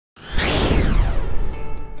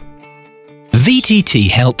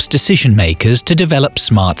VTT helps decision makers to develop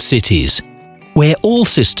smart cities, where all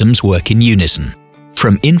systems work in unison,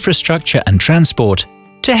 from infrastructure and transport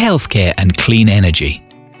to healthcare and clean energy.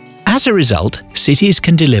 As a result, cities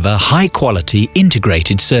can deliver high-quality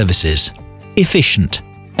integrated services, efficient,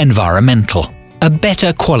 environmental, a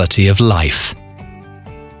better quality of life.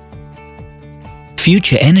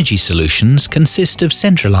 Future energy solutions consist of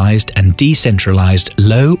centralized and decentralized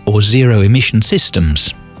low or zero-emission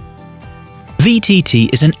systems. VTT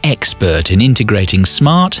is an expert in integrating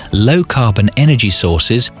smart, low-carbon energy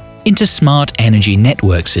sources into smart energy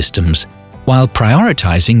network systems while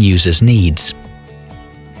prioritizing users' needs.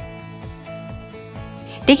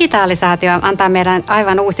 Digitalisaatio antaa meidän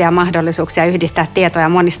aivan uusia mahdollisuuksia yhdistää tietoja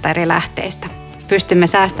monista eri lähteistä. Pystymme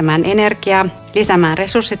säästämään energiaa, lisäämään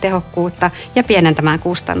resurssitehokkuutta ja pienentämään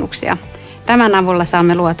kustannuksia. Tämän avulla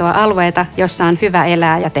saamme luotua alueita, jossa on hyvä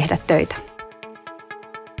elää ja tehdä töitä.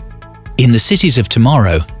 In the cities of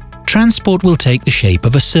tomorrow, transport will take the shape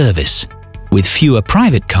of a service, with fewer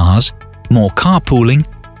private cars, more carpooling,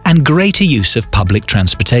 and greater use of public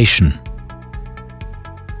transportation.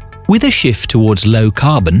 With a shift towards low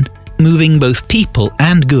carbon, moving both people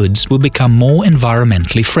and goods will become more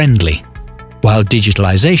environmentally friendly, while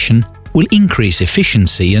digitalisation will increase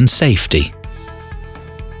efficiency and safety.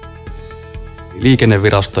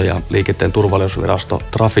 Liikennevirasto ja liikenteen turvallisuusvirasto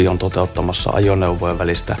Trafi on toteuttamassa ajoneuvojen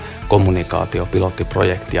välistä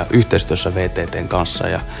kommunikaatiopilottiprojektia yhteistyössä VTT:n kanssa,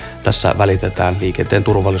 ja tässä välitetään liikenteen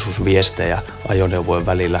turvallisuusviestejä ajoneuvojen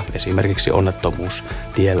välillä, esimerkiksi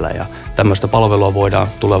onnettomuustiellä, ja tämmöistä palvelua voidaan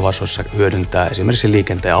tulevaisuudessa hyödyntää esimerkiksi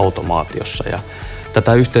liikenteen automaatiossa, ja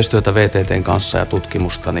tätä yhteistyötä VTT:n kanssa ja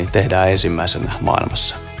tutkimusta niin tehdään ensimmäisenä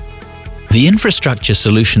maailmassa. The infrastructure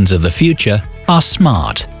solutions of the future are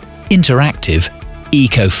smart, interactive,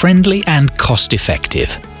 eco-friendly and cost-effective.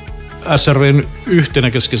 SRV:n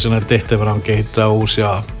yhtenä keskeisenä tehtävänä on kehittää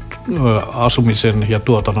uusia asumisen ja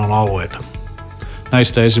tuotannon alueita.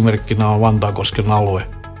 Näistä esimerkkinä on Vantaakosken alue.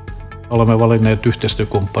 Olemme valinneet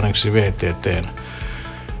yhteistyökumppaniksi VTT:n.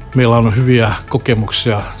 Meillä on hyviä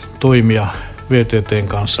kokemuksia toimia VTT:n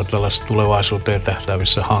kanssa tällaisissa tulevaisuuteen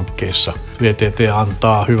tähtäävissä hankkeissa. VTT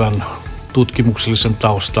antaa hyvän tutkimuksellisen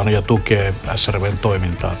taustan ja tukee SRV:n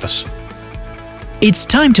toimintaa tässä. It's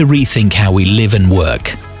time to rethink how we live and work.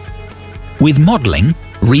 With modelling,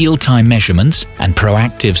 real-time measurements and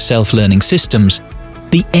proactive self-learning systems,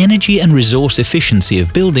 the energy and resource efficiency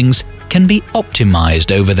of buildings can be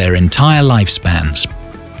optimized over their entire lifespans.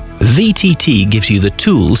 VTT gives you the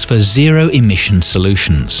tools for zero-emission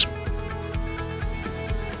solutions.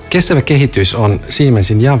 Kestävä kehitys on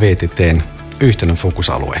Siemensin ja VTT:n yhtenä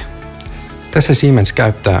fokusalue. Tässä Siemens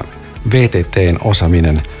käyttää VTT:n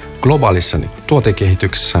osaaminen globaalissa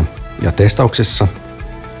tuotekehityksessä ja testauksessa.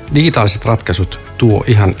 Digitaaliset ratkaisut tuo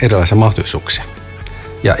ihan erilaisia mahdollisuuksia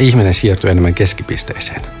ja ihminen siirtyy enemmän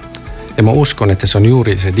keskipisteeseen. Ja mä uskon, että se on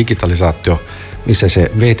juuri se digitalisaatio, missä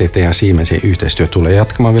se VTT ja Siemensin yhteistyö tulee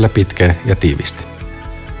jatkamaan vielä pitkään ja tiivisti.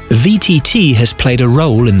 VTT has played a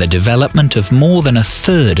role in the development of more than a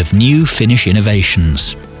third of new Finnish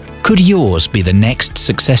innovations. Could yours be the next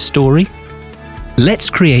success story?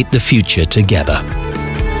 Let's create the future together.